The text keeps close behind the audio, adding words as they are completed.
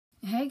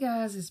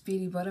guys, it's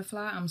Beauty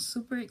Butterfly. I'm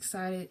super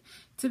excited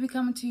to be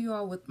coming to you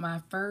all with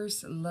my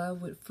first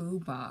Love with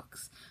Food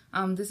box.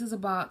 This is a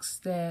box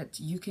that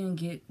you can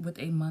get with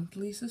a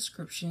monthly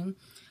subscription.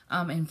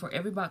 And for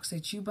every box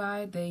that you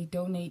buy, they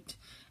donate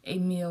a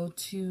meal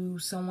to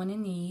someone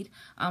in need.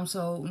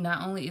 So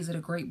not only is it a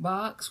great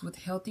box with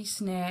healthy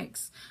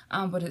snacks,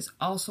 but it's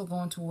also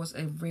going towards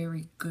a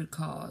very good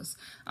cause.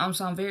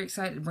 So I'm very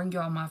excited to bring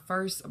you all my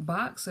first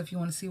box. So if you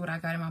want to see what I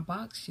got in my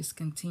box, just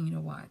continue to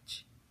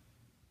watch.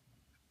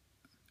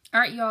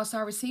 Alright, y'all, so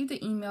I received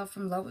the email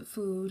from Love with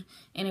Food,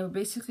 and they were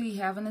basically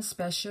having a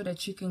special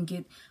that you can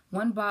get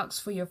one box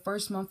for your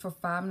first month for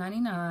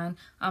 $5.99,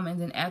 and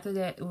then after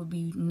that it would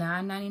be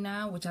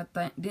 $9.99, which I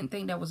didn't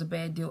think that was a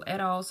bad deal at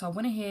all. So I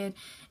went ahead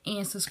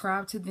and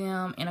subscribed to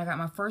them, and I got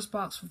my first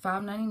box for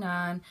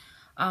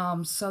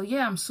 $5.99. So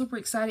yeah, I'm super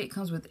excited. It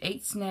comes with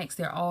 8 snacks.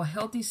 They're all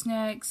healthy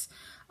snacks.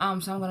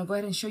 So I'm going to go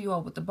ahead and show you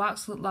all what the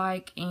box looked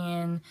like.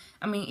 And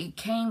I mean, it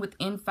came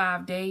within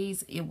 5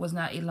 days. It was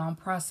not a long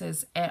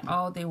process at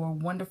all. They were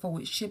wonderful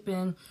with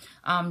shipping.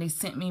 They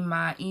sent me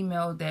my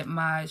email that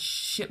my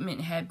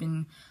shipment had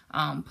been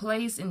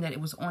placed and that it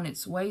was on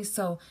its way.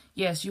 So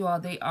yes, you all,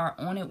 they are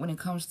on it when it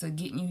comes to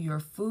getting you your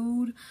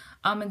food.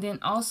 And then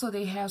also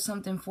they have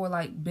something for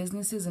like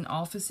businesses and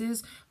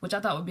offices, which I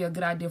thought would be a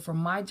good idea for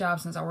my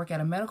job since I work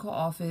at a medical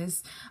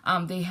office.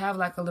 They have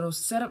like a little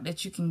setup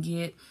that you can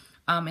get.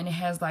 And it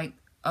has like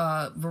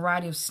a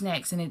variety of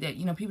snacks in it that,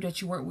 you know, people that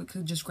you work with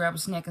could just grab a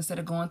snack instead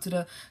of going to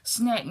the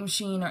snack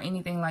machine or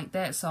anything like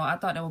that. So I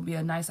thought that would be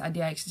a nice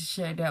idea. I actually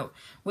shared that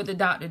with the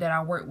doctor that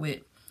I work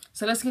with.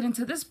 So let's get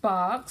into this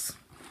box.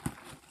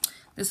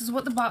 This is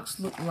what the box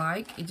looked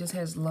like. It just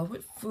has Love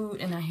with Food,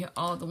 and I hear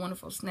all the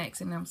wonderful snacks,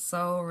 and I'm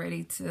so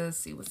ready to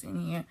see what's in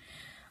here.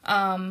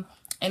 And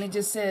it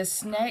just says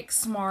Snack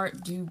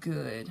Smart Do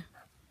Good.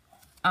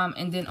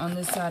 And then on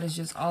this side is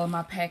just all of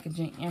my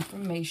packaging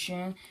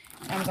information.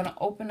 I'm going to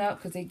open up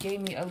because they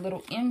gave me a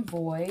little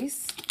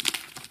invoice.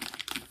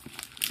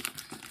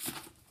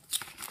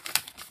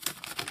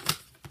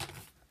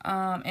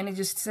 And it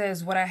just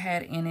says what I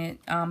had in it.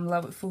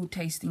 Love with Food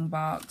tasting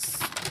box.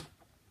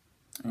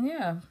 And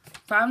yeah,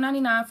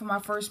 $5.99 for my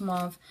first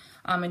month.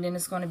 And then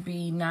it's going to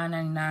be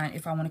 $9.99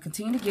 if I want to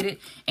continue to get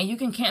it. And you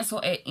can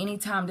cancel at any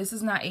time. This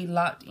is not a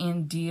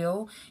locked-in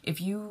deal.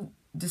 If you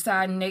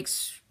decide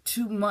next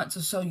 2 months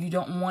or so you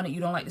don't want it, you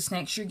don't like the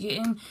snacks you're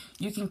getting,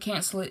 you can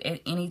cancel it at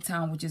any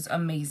time, which is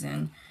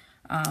amazing.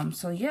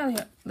 So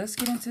yeah, let's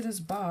get into this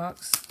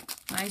box.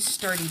 Nice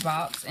sturdy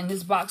box. And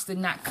this box did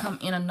not come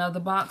in another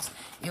box.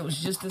 It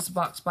was just this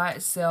box by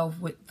itself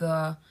with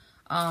the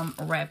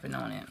wrapping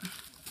on it.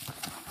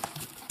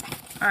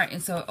 Alright,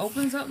 and so it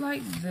opens up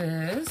like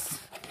this,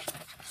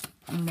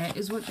 and that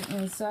is what the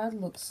inside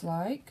looks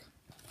like.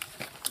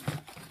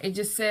 It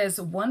just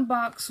says, one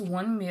box,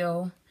 one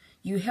meal.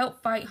 You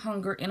help fight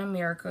hunger in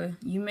America.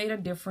 You made a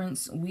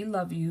difference. We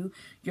love you.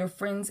 Your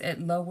friends at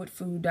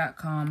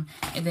lovewithfood.com.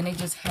 And then they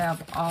just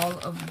have all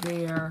of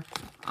their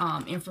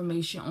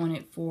information on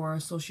it for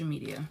social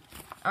media.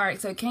 Alright,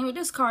 so it came with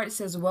this card. It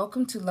says,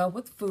 welcome to Love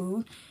with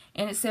Food.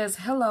 And it says,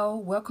 hello,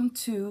 welcome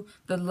to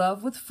the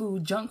Love with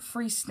Food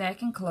Junk-Free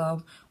Snacking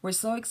Club. We're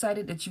so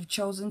excited that you've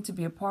chosen to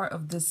be a part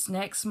of this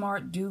Snack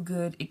Smart Do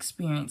Good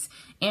experience.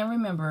 And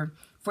remember,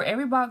 for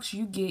every box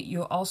you get,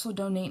 you'll also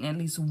donate at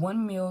least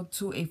one meal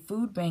to a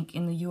food bank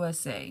in the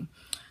USA.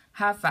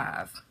 High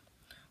five.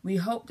 We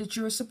hope that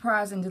you're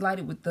surprised and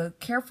delighted with the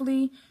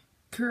carefully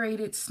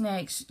curated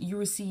snacks you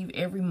receive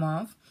every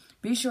month.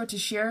 Be sure to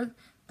share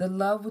the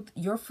love with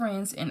your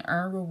friends and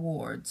earn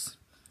rewards.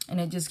 And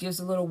it just gives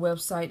a little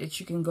website that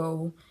you can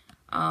go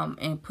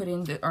and put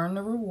in to earn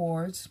the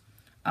rewards.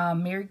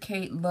 Mary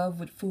Kate,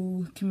 Love with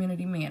Food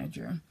Community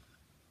Manager.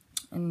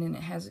 And then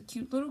it has a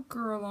cute little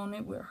girl on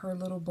it with her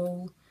little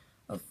bowl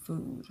of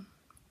food.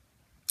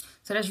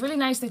 So that's really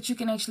nice that you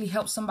can actually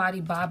help somebody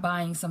by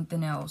buying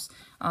something else.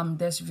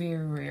 That's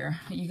very rare.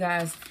 You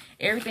guys,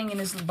 everything in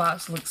this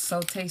box looks so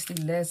tasty.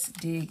 Let's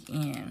dig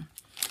in.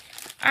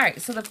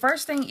 Alright, so the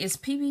first thing is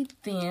PB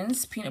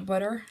Thins peanut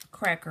butter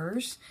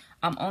crackers.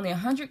 Only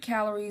 100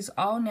 calories,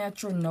 all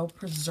natural, no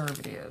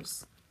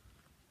preservatives.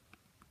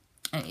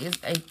 And it's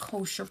a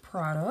kosher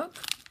product.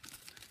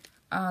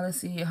 Let's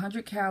see,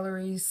 100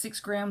 calories, 6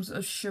 grams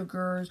of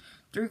sugar,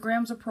 3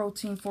 grams of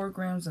protein, 4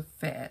 grams of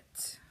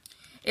fat.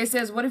 It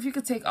says, what if you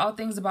could take all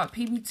things about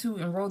PB2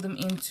 and roll them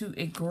into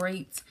a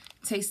great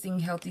tasting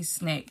healthy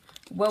snack?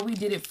 Well, we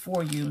did it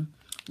for you.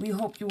 We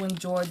hope you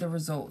enjoy the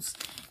results.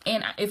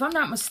 And if I'm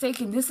not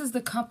mistaken, this is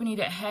the company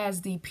that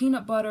has the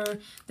peanut butter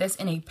that's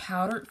in a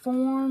powdered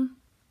form.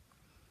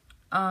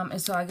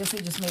 And so I guess they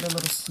just made a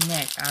little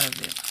snack out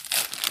of it.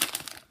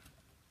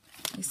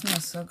 It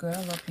smells so good.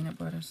 I love peanut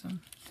butter, so.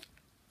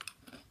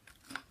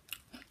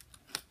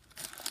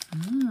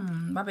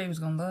 My baby's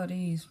gonna love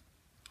these.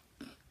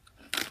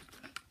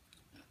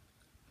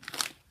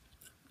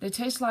 They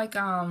taste like,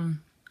 I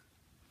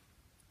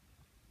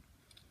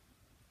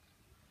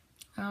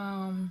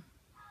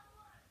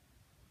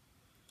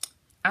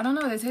don't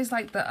know. They taste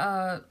like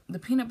the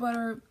peanut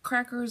butter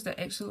crackers that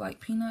actually like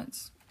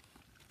peanuts.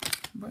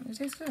 but it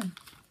tastes good.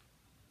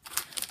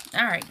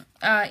 Alright,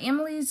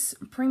 Emily's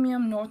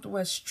Premium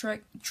Northwest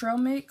Trail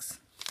Mix.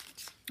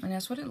 And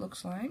that's what it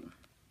looks like.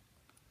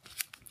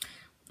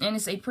 And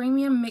it's a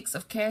premium mix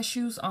of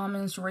cashews,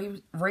 almonds,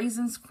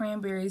 raisins,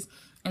 cranberries,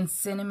 and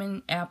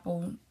cinnamon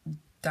apple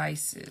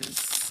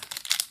dices.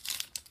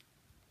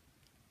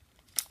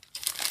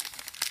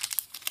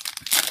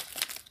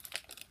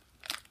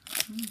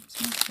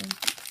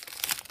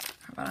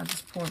 How about I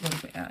just pour a little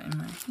bit out in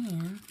my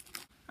hand?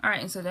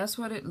 Alright, and so that's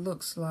what it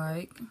looks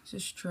like. It's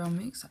just trail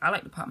mix. I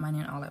like to pop mine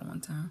in all at one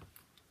time.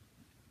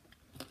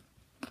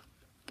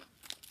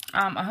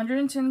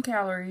 110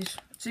 calories,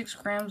 6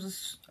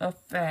 grams of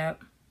fat,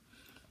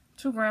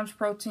 2 grams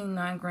protein,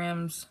 9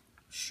 grams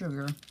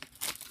sugar.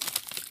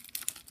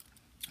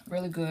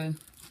 Really good.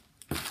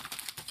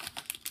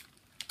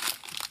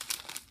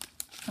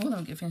 Oh, let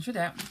me get finished with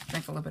that.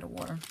 Drink a little bit of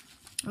water.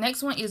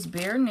 Next one is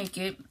Bare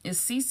Naked. It's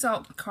sea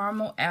salt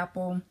caramel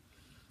apple.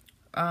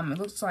 It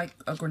looks like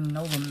a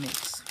granola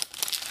mix.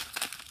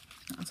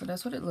 So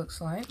that's what it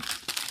looks like.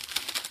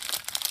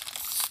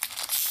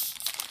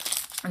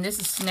 And this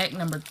is snack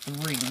number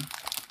 3.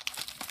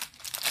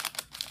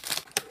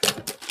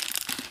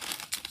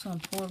 So I'm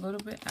pour a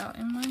little bit out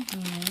in my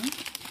hand.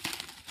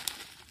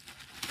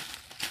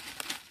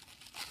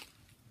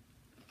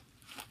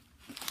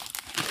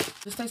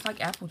 This tastes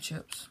like apple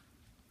chips.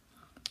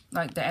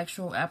 Like the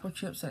actual apple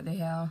chips that they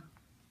have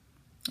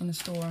in the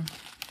store.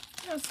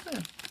 Yeah, it's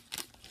good.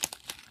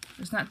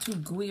 It's not too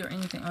gooey or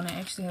anything on it. It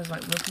actually has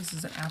like little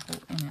pieces of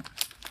apple in it.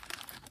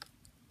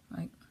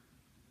 Like,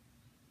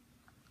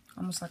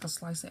 almost like a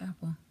slice of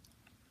apple.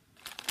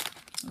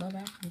 I love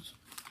apples.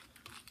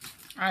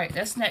 Alright,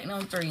 that's snack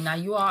number 3. Now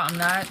you all, I'm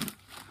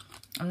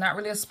not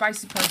really a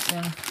spicy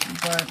person,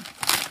 but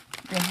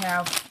they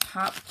have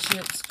Pop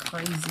Chips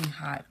Crazy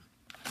Hot.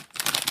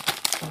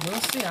 So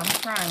we'll see. I'm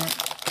trying it.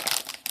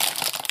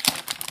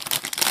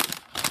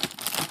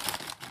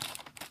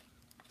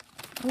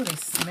 Oh, they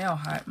smell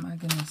hot. My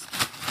goodness.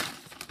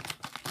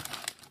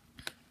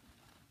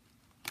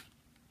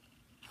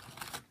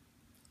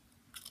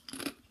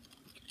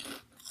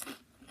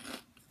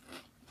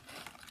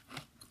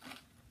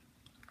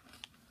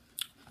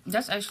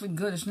 That's actually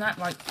good. It's not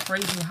like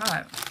crazy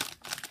hot.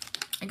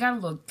 It got a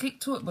little kick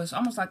to it, but it's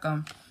almost like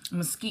a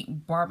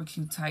mesquite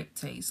barbecue type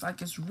taste.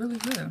 Like, it's really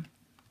good.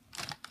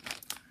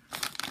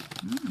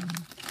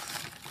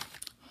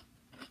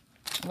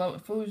 Love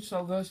it. Food is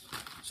so good.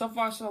 So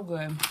far, so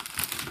good.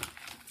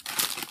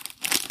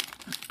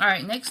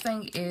 Alright, next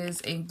thing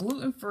is a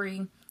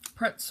gluten-free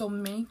pretzel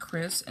mini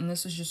crisp, and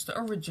this is just the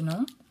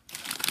original.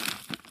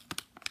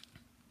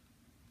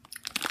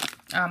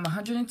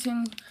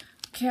 110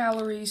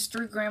 calories,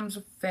 3 grams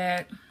of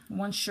fat,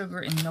 1 sugar,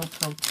 and no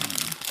protein.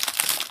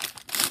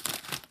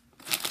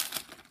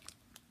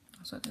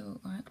 That's what they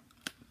look like.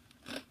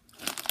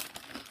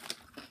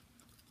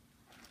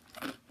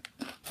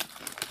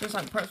 Just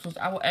like pretzels,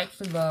 I would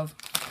actually love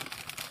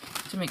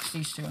to mix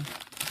these two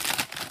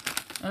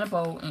in a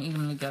bowl and eat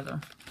them together.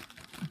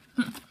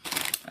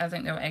 I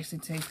think that would actually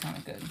taste kind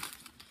of good.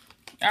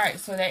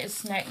 Alright, so that is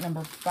snack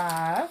number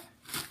 5.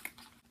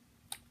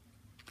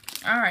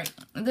 Alright,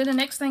 and then the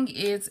next thing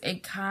is a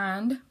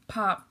Kind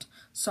Popped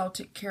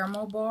Salted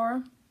Caramel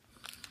Bar.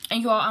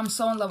 And y'all, I'm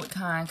so in love with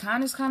Kind.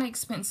 Kind is kind of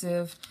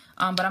expensive,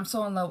 but I'm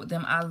so in love with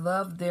them. I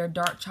love their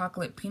dark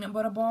chocolate peanut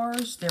butter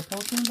bars, their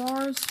protein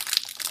bars.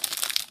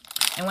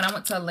 And when I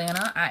went to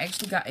Atlanta, I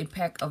actually got a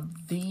pack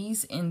of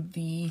these in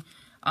the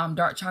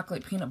dark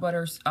chocolate peanut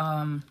butter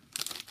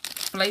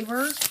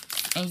flavors.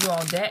 And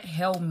y'all, that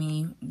held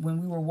me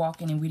when we were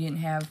walking and we didn't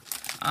have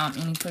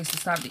any place to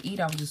stop to eat.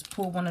 I would just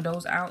pull one of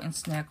those out and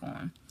snack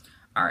on.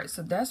 Alright,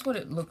 so that's what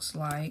it looks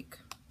like.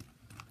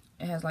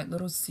 It has like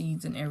little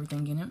seeds and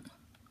everything in it.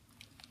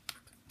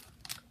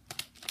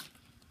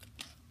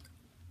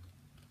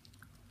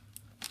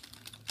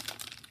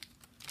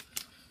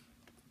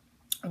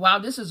 Wow,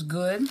 this is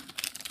good.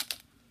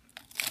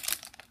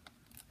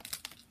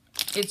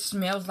 It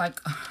smells like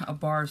a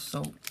bar of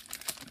soap.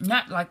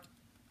 Not like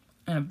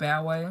in a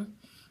bad way,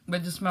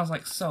 but it just smells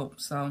like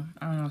soap. So,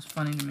 I don't know, it's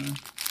funny to me.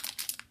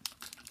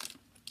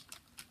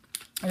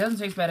 It doesn't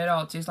taste bad at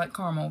all. It tastes like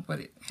caramel, but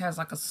it has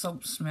like a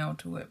soap smell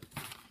to it.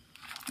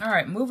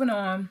 Alright, moving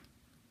on.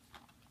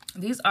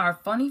 These are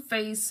Funny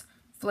Face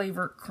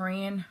flavored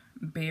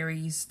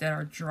cranberries that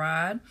are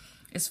dried.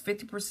 It's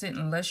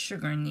 50% less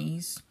sugar in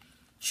these.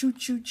 Choo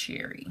Choo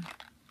Cherry.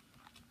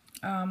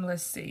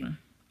 Let's see.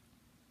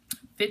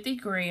 50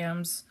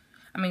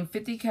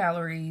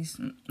 calories,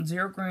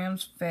 0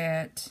 grams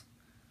fat,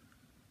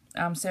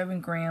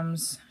 7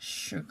 grams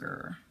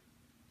sugar.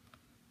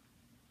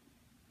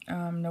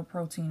 No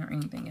protein or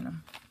anything in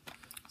them.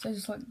 So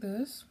just like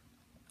this.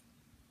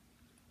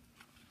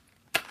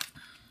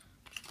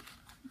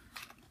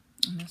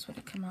 And that's what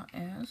it came out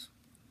as.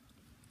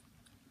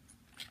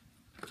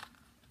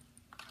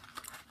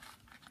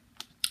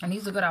 And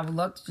these are good. I would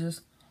love to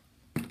just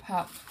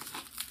pop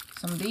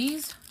some of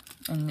these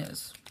and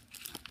this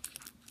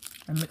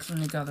and mix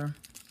them together.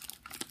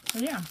 So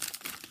yeah.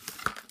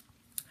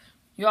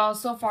 Y'all,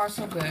 so far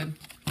so good.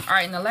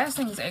 Alright, and the last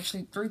thing is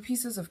actually 3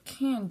 pieces of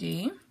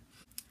candy.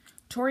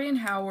 Tori and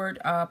Howard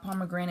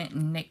pomegranate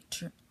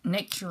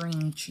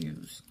nectarine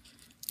chews.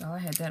 Y'all, I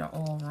had that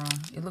all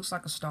wrong. It looks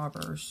like a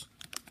Starburst,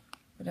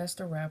 but that's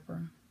the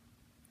wrapper.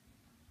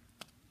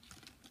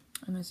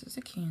 And this is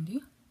a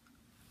candy.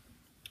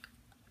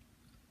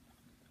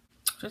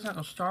 Just like a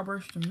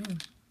Starburst to me.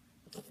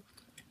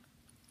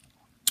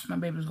 My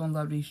baby's gonna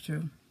love these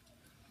too.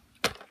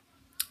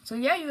 So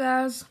yeah, you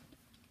guys.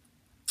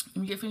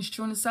 Let me get finished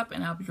chewing this up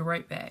and I'll be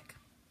right back.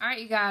 Alright,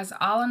 you guys.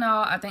 All in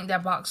all, I think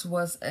that box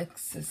was a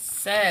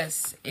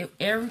success.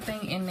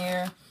 Everything in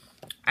there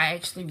I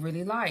actually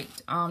really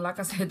liked. Like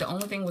I said, the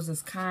only thing was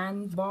this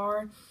Kind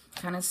bar.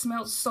 Kind of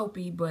smelled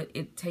soapy, but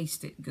it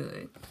tasted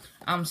good.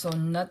 So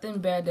nothing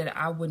bad that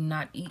I would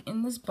not eat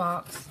in this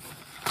box.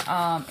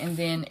 And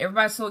then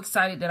everybody's so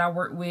excited that I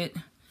work with.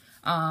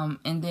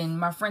 And then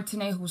my friend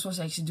Tanae, who was supposed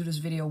to actually do this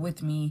video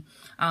with me,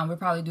 we'll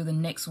probably do the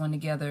next one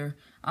together.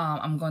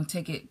 I'm going to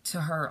take it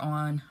to her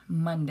on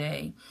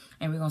Monday.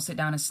 And we're going to sit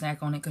down and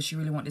snack on it because she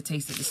really wanted to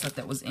taste it, the stuff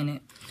that was in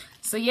it.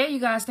 So yeah, you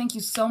guys, thank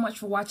you so much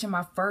for watching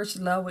my first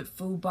Love with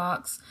Food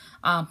box.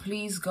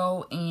 Please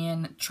go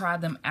and try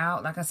them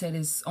out. Like I said,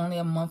 it's only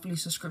a monthly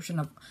subscription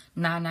of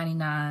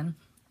 $9.99.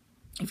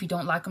 If you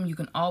don't like them, you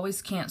can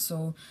always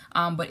cancel,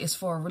 but it's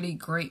for a really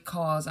great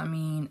cause. I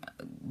mean,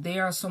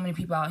 there are so many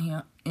people out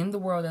here in the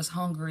world that's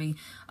hungry.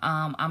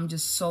 I'm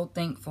just so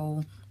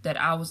thankful that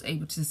I was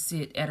able to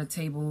sit at a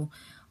table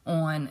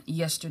on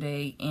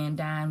yesterday and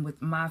dine with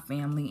my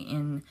family,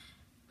 and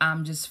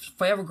I'm just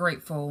forever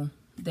grateful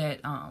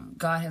that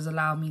God has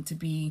allowed me to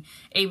be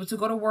able to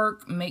go to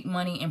work, make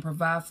money, and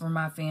provide for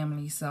my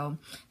family. So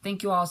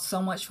thank you all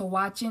so much for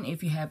watching.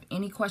 If you have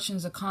any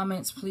questions or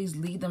comments, please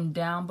leave them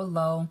down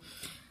below.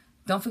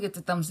 Don't forget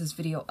to thumbs this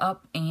video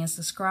up and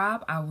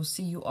subscribe. I will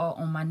see you all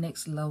on my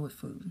next Love with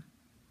Food.